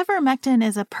 And ivermectin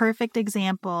is a perfect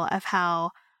example of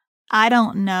how I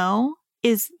don't know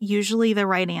is usually the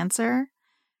right answer.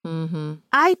 Mm-hmm.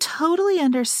 I totally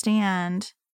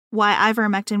understand why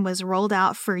ivermectin was rolled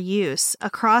out for use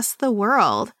across the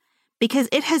world, because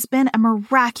it has been a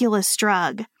miraculous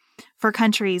drug for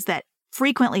countries that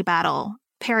frequently battle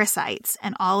parasites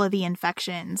and all of the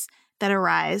infections that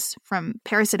arise from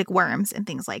parasitic worms and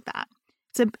things like that.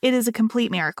 So it is a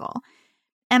complete miracle.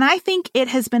 And I think it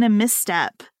has been a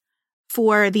misstep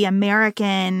for the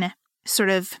American sort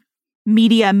of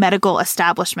media medical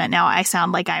establishment. Now I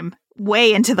sound like I'm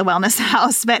way into the wellness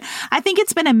house, but I think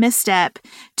it's been a misstep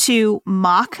to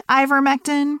mock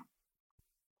ivermectin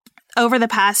over the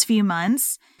past few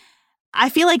months. I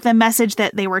feel like the message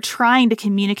that they were trying to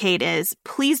communicate is,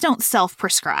 please don't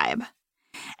self-prescribe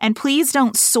and please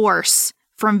don't source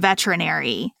from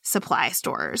veterinary supply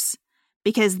stores,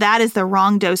 because that is the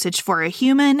wrong dosage for a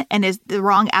human and is the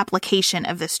wrong application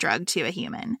of this drug to a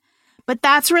human. But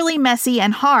that's really messy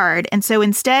and hard. And so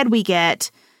instead we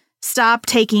get stop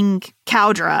taking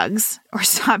cow drugs or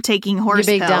stop taking horse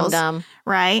you big pills, dum-dum.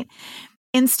 Right?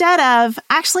 Instead of,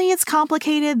 actually, it's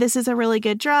complicated. This is a really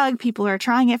good drug. People are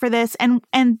trying it for this. And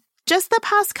just the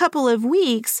past couple of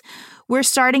weeks, we're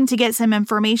starting to get some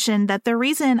information that the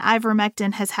reason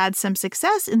ivermectin has had some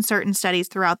success in certain studies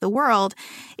throughout the world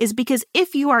is because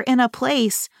if you are in a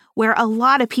place where a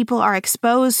lot of people are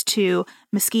exposed to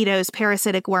mosquitoes,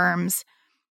 parasitic worms,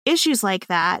 issues like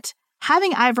that,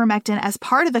 having ivermectin as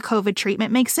part of the COVID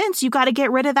treatment makes sense. You got to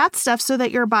get rid of that stuff so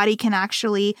that your body can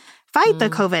actually fight the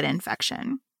COVID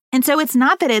infection. And so it's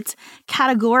not that it's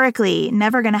categorically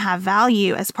never going to have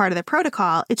value as part of the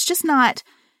protocol. It's just not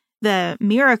the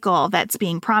miracle that's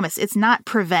being promised. It's not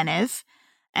preventive,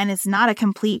 and it's not a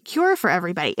complete cure for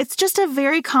everybody. It's just a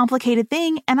very complicated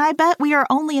thing. And I bet we are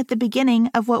only at the beginning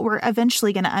of what we're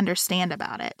eventually going to understand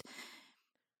about it.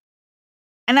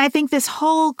 And I think this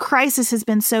whole crisis has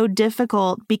been so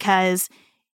difficult because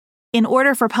in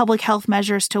order for public health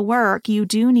measures to work, you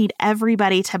do need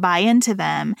everybody to buy into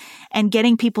them. And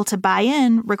getting people to buy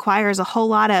in requires a whole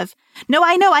lot of, no,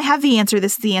 I know I have the answer.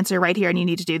 This is the answer right here. And you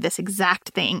need to do this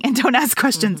exact thing and don't ask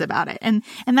questions about it. And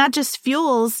that just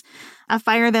fuels a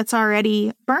fire that's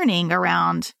already burning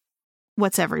around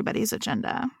what's everybody's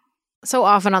agenda. So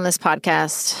often on this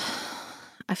podcast,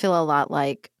 I feel a lot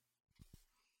like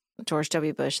George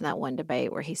W. Bush in that one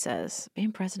debate where he says,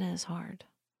 being president is hard.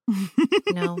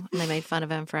 And they made fun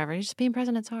of him forever. Just being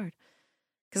president's hard.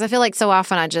 Because I feel like so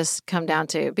often I just come down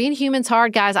to being human's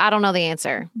hard, guys. I don't know the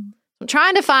answer. I'm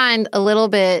trying to find a little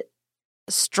bit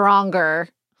stronger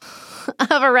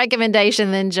of a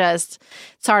recommendation than just,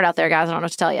 it's hard out there, guys. I don't know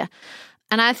what to tell you.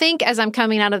 And I think as I'm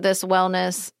coming out of this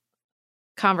wellness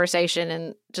conversation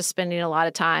and just spending a lot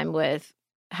of time with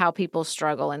how people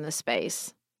struggle in this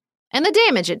space, and the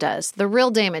damage it does, the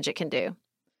real damage it can do,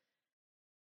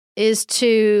 is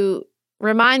to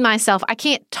remind myself I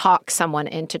can't talk someone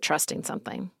into trusting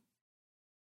something.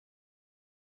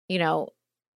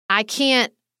 I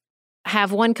can't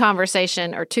have one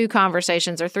conversation or two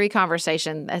conversations or three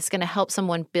conversations that's going to help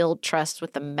someone build trust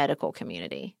with the medical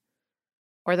community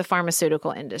or the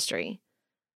pharmaceutical industry.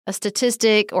 A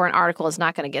statistic or an article is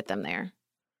not going to get them there.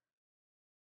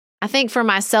 I think for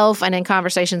myself and in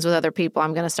conversations with other people,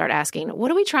 I'm going to start asking, what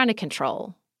are we trying to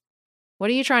control? What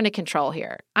are you trying to control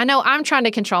here? I know I'm trying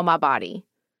to control my body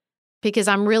because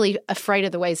I'm really afraid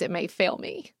of the ways it may fail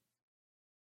me.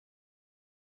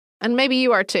 And maybe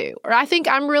you are too. Or I think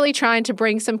I'm really trying to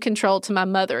bring some control to my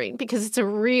mothering because it's a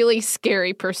really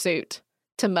scary pursuit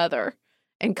to mother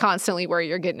and constantly worry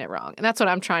you're getting it wrong. And that's what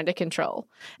I'm trying to control.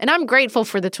 And I'm grateful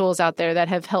for the tools out there that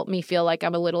have helped me feel like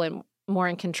I'm a little more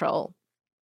in control.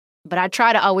 But I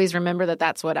try to always remember that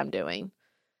that's what I'm doing.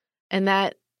 And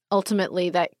that ultimately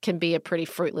that can be a pretty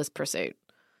fruitless pursuit.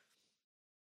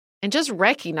 And just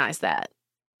recognize that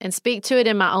and speak to it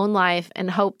in my own life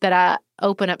and hope that I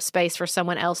open up space for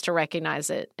someone else to recognize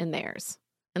it in theirs.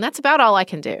 And that's about all I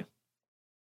can do.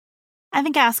 I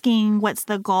think asking what's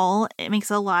the goal, it makes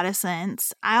a lot of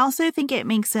sense. I also think it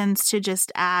makes sense to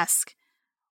just ask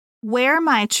where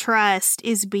my trust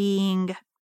is being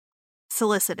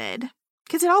solicited.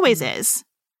 Because it always is,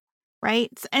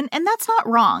 right? And that's not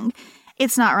wrong.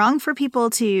 It's not wrong for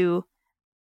people to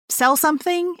sell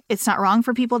something. It's not wrong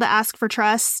for people to ask for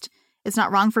trust. It's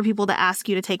not wrong for people to ask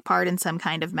you to take part in some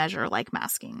kind of measure like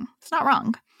masking. It's not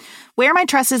wrong. Where my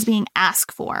trust is being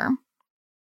asked for,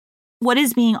 what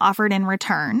is being offered in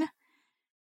return,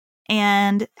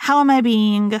 and how am I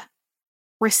being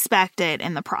respected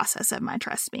in the process of my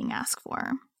trust being asked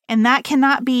for? And that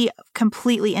cannot be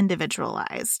completely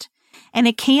individualized. And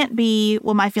it can't be,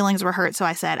 well, my feelings were hurt, so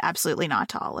I said absolutely not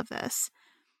to all of this.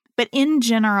 But in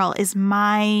general, is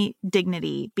my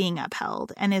dignity being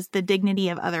upheld, and is the dignity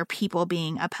of other people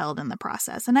being upheld in the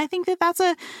process? And I think that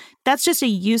that's just a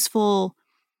useful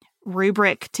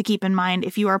rubric to keep in mind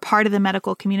if you are part of the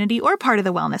medical community or part of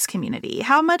the wellness community.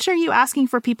 How much are you asking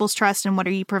for people's trust, and what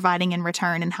are you providing in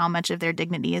return, and how much of their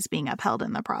dignity is being upheld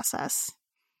in the process?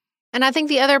 And I think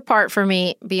the other part for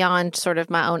me, beyond sort of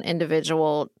my own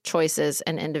individual choices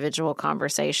and individual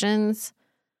conversations,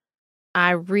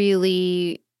 I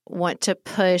really want to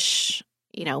push,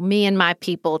 me and my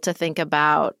people to think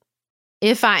about,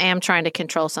 if I am trying to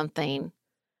control something,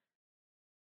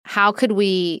 how could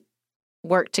we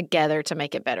work together to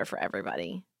make it better for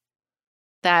everybody?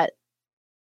 That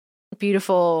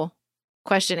beautiful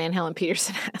question Anne Helen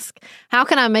Peterson asked. How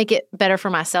can I make it better for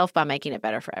myself by making it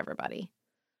better for everybody?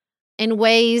 In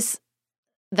ways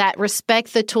that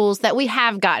respect the tools that we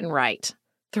have gotten right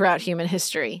throughout human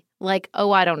history. Like,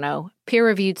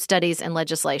 peer-reviewed studies and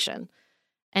legislation,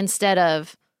 instead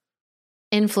of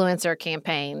influencer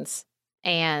campaigns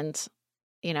and,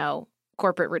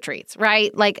 corporate retreats,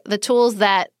 right? Like the tools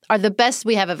that are the best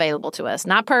we have available to us.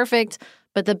 Not perfect,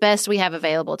 but the best we have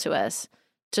available to us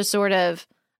to sort of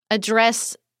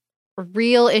address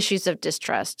real issues of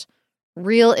distrust,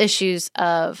 real issues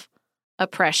of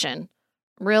oppression,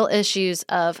 real issues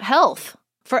of health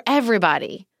for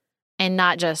everybody, and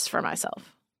not just for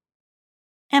myself.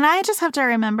 And I just have to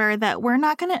remember that we're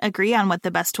not going to agree on what the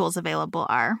best tools available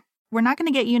are. We're not going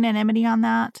to get unanimity on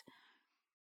that.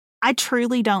 I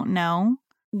truly don't know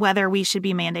whether we should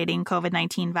be mandating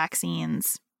COVID-19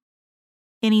 vaccines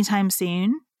anytime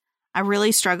soon. I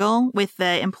really struggle with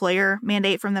the employer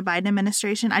mandate from the Biden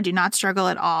administration. I do not struggle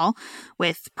at all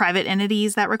with private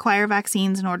entities that require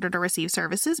vaccines in order to receive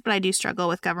services, but I do struggle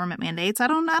with government mandates. I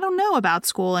don't know about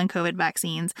school and COVID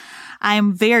vaccines.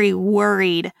 I'm very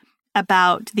worried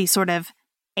about the sort of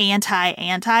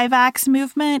anti-vax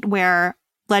movement where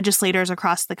legislators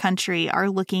across the country are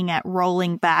looking at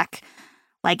rolling back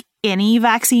like any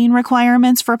vaccine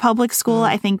requirements for public school.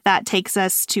 I think that takes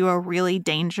us to a really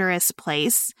dangerous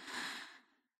place.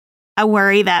 I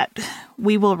worry that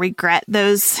we will regret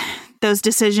those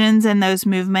decisions and those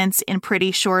movements in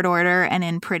pretty short order and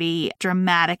in pretty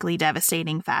dramatically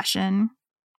devastating fashion.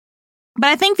 But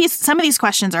I think some of these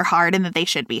questions are hard, and that they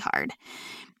should be hard,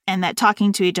 and that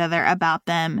talking to each other about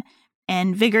them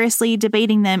and vigorously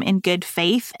debating them in good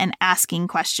faith and asking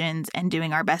questions and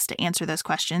doing our best to answer those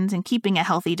questions and keeping a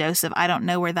healthy dose of I don't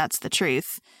know where that's the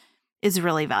truth is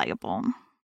really valuable.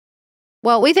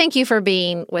 Well, we thank you for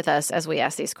being with us as we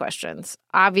ask these questions.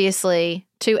 Obviously,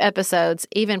 2 episodes,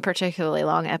 even particularly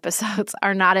long episodes,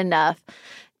 are not enough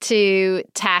to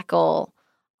tackle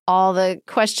all the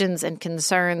questions and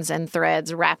concerns and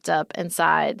threads wrapped up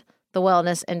inside the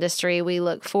wellness industry. We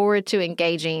look forward to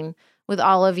engaging with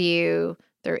all of you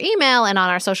through email and on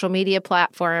our social media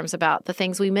platforms about the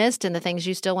things we missed and the things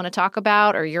you still want to talk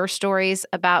about, or your stories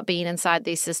about being inside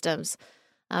these systems.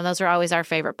 Those are always our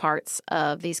favorite parts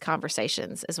of these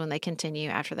conversations, is when they continue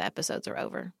after the episodes are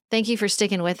over. Thank you for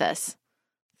sticking with us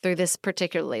through this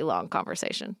particularly long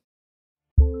conversation.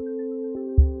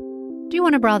 Do you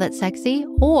want a bra that's sexy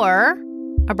or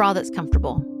a bra that's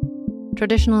comfortable?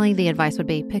 Traditionally, the advice would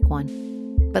be pick one.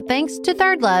 But thanks to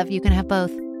Third Love, you can have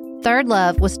both. Third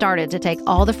Love was started to take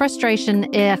all the frustration,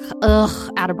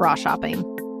 out of bra shopping.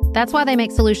 That's why they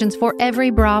make solutions for every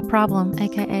bra problem,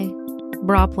 aka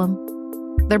Braplum.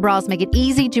 Their bras make it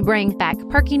easy to bring back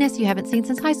perkiness you haven't seen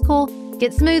since high school,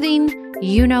 get smoothing,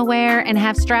 you-know-where, and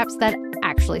have straps that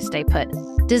actually stay put.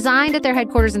 Designed at their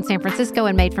headquarters in San Francisco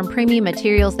and made from premium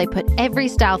materials, they put every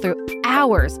style through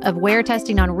hours of wear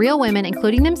testing on real women,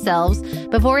 including themselves,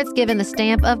 before it's given the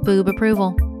stamp of boob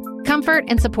approval. Comfort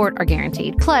and support are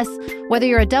guaranteed. Plus, whether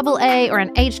you're a AA or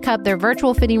an H cup, their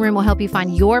virtual fitting room will help you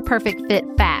find your perfect fit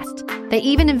fast. They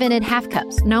even invented half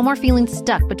cups. No more feeling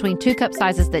stuck between 2 cup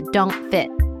sizes that don't fit.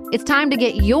 It's time to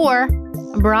get your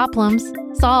braplums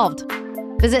solved.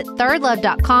 Visit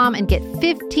thirdlove.com and get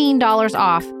 $15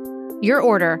 off your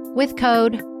order with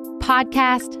code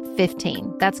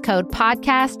PODCAST15. That's code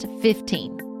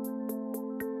PODCAST15.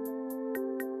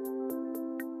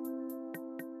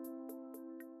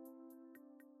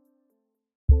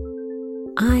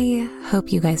 I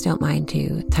hope you guys don't mind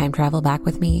to time travel back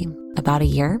with me about a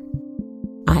year.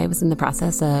 I was in the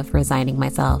process of resigning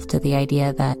myself to the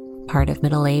idea that part of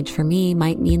middle age for me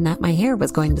might mean that my hair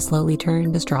was going to slowly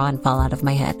turn to straw and fall out of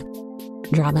my head.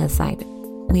 Drama aside,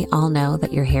 we all know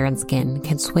that your hair and skin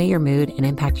can sway your mood and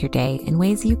impact your day in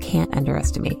ways you can't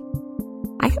underestimate.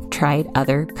 I have tried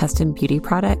other custom beauty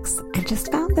products and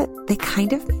just found that they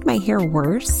kind of made my hair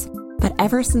worse. But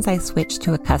ever since I switched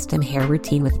to a custom hair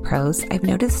routine with Prose, I've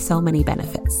noticed so many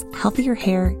benefits. Healthier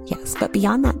hair, yes, but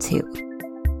beyond that too.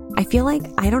 I feel like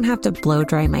I don't have to blow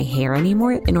dry my hair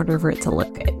anymore in order for it to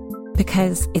look good,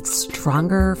 because it's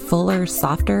stronger, fuller,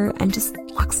 softer, and just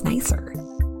looks nicer.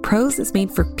 Prose is made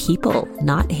for people,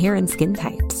 not hair and skin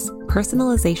types.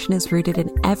 Personalization is rooted in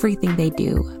everything they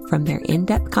do, from their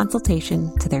in-depth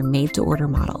consultation to their made-to-order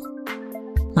model.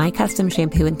 My custom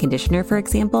shampoo and conditioner, for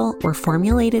example, were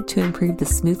formulated to improve the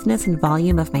smoothness and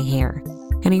volume of my hair.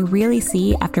 And I really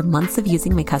see, after months of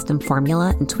using my custom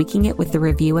formula and tweaking it with the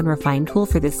Review and Refine tool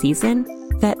for this season,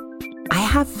 that I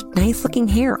have nice-looking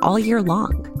hair all year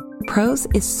long. Prose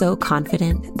is so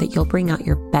confident that you'll bring out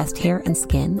your best hair and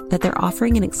skin that they're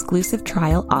offering an exclusive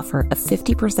trial offer of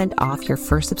 50% off your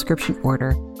first subscription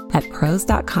order at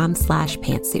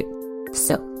prose.com/pantsuit.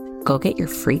 So go get your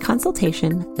free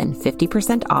consultation, then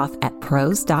 50% off at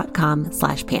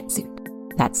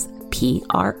prose.com/pantsuit. That's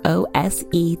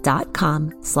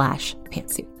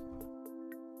prose.com/pantsuit.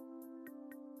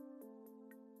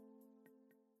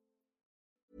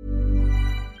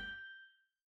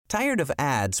 Tired of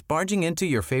ads barging into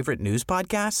your favorite news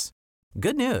podcasts?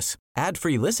 Good news.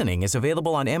 Ad-free listening is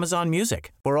available on Amazon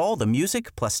Music for all the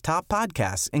music plus top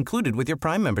podcasts included with your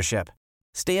Prime membership.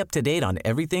 Stay up to date on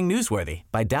everything newsworthy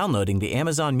by downloading the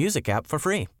Amazon Music app for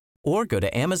free or go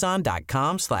to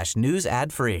amazon.com/news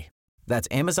ad free. That's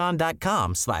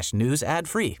amazon.com/news ad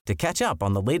free to catch up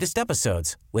on the latest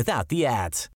episodes without the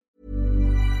ads.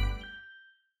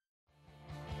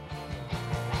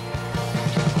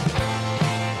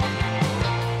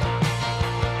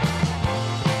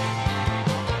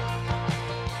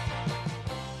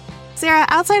 Sarah,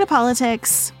 outside of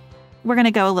politics, we're going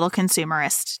to go a little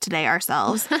consumerist today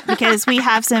ourselves because we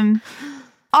have some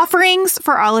offerings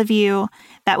for all of you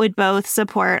that would both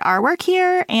support our work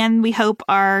here and we hope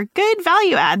are good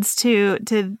value adds to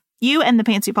you and the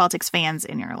Pantsuit Politics fans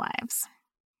in your lives.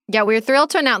 Yeah, we're thrilled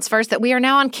to announce first that we are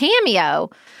now on Cameo.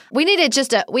 We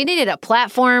needed a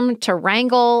platform to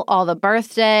wrangle all the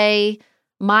birthday,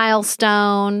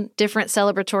 milestone, different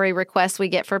celebratory requests we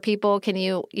get for people.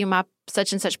 My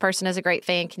such and such person is a great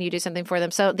fan. Can you do something for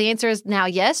them? So the answer is now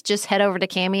yes. Just head over to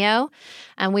Cameo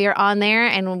and we are on there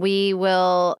and we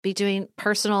will be doing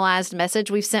personalized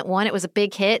message. We've sent one. It was a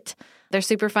big hit. They're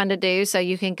super fun to do. So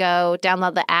you can go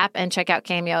download the app and check out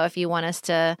Cameo if you want us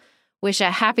to wish a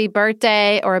happy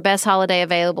birthday or a best holiday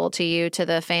available to you, to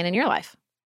the fan in your life.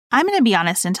 I'm going to be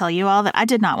honest and tell you all that I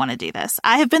did not want to do this.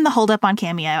 I have been the holdup on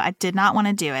Cameo. I did not want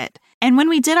to do it. And when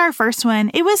we did our first one,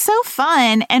 it was so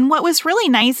fun. And what was really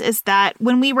nice is that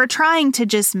when we were trying to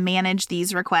just manage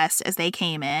these requests as they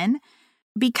came in,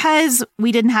 because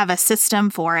we didn't have a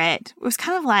system for it, it was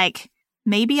kind of like,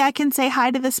 maybe I can say hi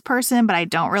to this person, but I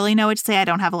don't really know what to say. I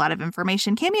don't have a lot of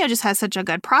information. Cameo just has such a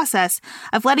good process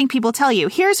of letting people tell you,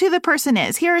 here's who the person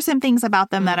is. Here are some things about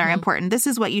them that are important. This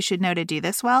is what you should know to do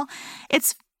this well.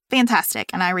 It's fantastic.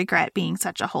 And I regret being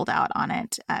such a holdout on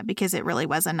it because it really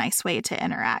was a nice way to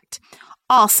interact.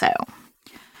 Also,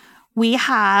 we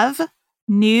have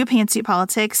new Pantsuit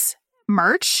Politics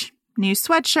merch, new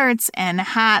sweatshirts and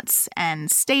hats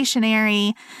and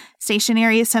stationery.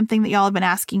 Stationery is something that y'all have been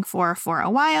asking for a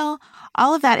while.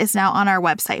 All of that is now on our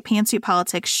website,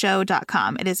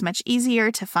 pantsuitpoliticsshow.com. It is much easier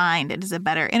to find. It is a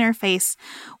better interface.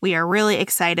 We are really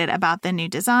excited about the new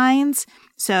designs.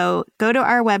 So go to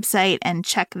our website and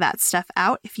check that stuff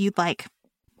out if you'd like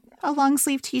a long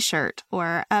sleeve t-shirt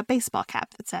or a baseball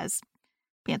cap that says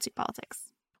Pantsuit Politics.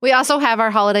 We also have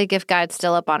our holiday gift guide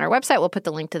still up on our website. We'll put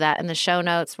the link to that in the show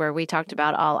notes where we talked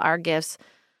about all our gifts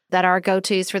that are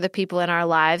go-tos for the people in our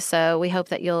lives. So we hope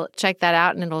that you'll check that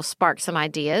out and it'll spark some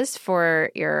ideas for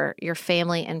your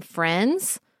family and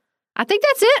friends. I think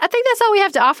that's it. I think that's all we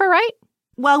have to offer, right?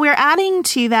 Well, we're adding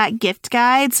to that gift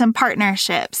guide some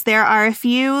partnerships. There are a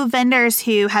few vendors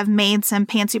who have made some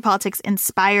Pantsuit Politics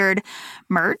inspired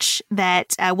merch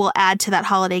that will add to that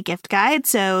holiday gift guide.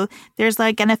 So there's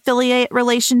like an affiliate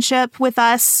relationship with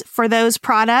us for those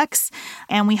products,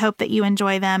 and we hope that you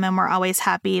enjoy them. And we're always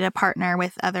happy to partner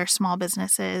with other small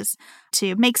businesses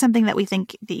to make something that we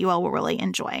think that you all will really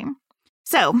enjoy.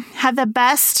 So, have the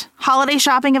best holiday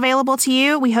shopping available to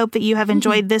you. We hope that you have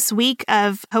enjoyed this week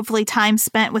of hopefully time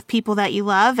spent with people that you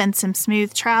love and some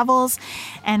smooth travels.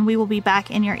 And we will be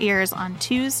back in your ears on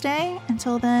Tuesday.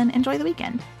 Until then, enjoy the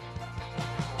weekend.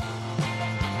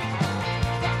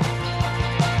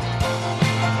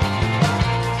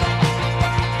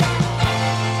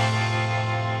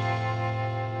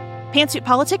 Pantsuit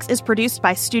Politics is produced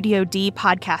by Studio D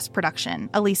Podcast Production.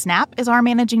 Elise Knapp is our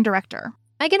managing director.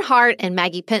 Megan Hart and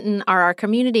Maggie Penton are our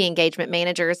community engagement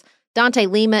managers. Dante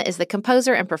Lima is the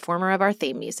composer and performer of our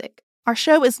theme music. Our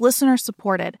show is listener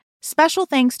supported. Special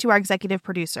thanks to our executive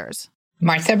producers: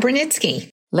 Martha Brunitsky,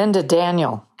 Linda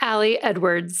Daniel, Allie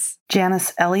Edwards,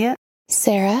 Janice Elliott,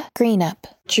 Sarah Greenup,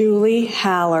 Julie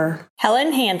Haller,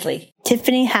 Helen Handley,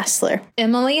 Tiffany Hassler,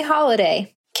 Emily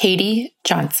Holiday, Katie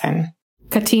Johnson,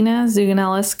 Katina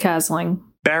Zuganellis-Kasling,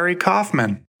 Barry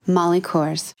Kaufman, Molly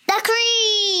Kors, The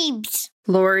Creeps,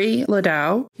 Lori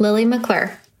Ladow, Lily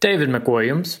McClure, David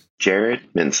McWilliams, Jared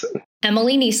Minson,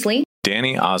 Emily Neasley,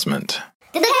 Danny Osmond,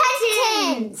 The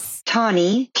Hesitons,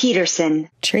 Tawny Peterson,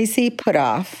 Tracy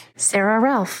Putoff, Sarah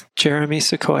Ralph, Jeremy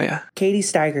Sequoia, Katie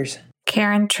Steigers,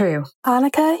 Karen True,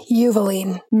 Annika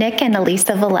Uvaline, Nick and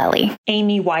Elisa Vallely,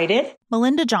 Amy Whited,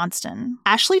 Melinda Johnston,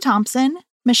 Ashley Thompson,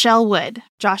 Michelle Wood,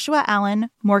 Joshua Allen,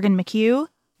 Morgan McHugh,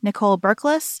 Nicole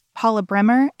Berkless, Paula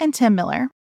Bremer, and Tim Miller.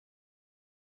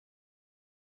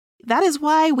 That is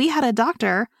why we had a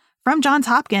doctor from Johns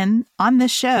Hopkins on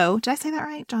this show. Did I say that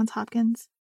right? Johns Hopkins?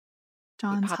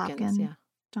 Johns Hopkins. Yeah.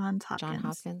 Johns Hopkins. John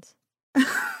Hopkins.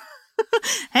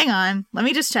 Hang on. Let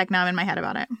me just check now. I'm in my head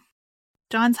about it.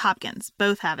 Johns Hopkins.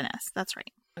 Both have an S. That's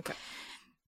right. Okay.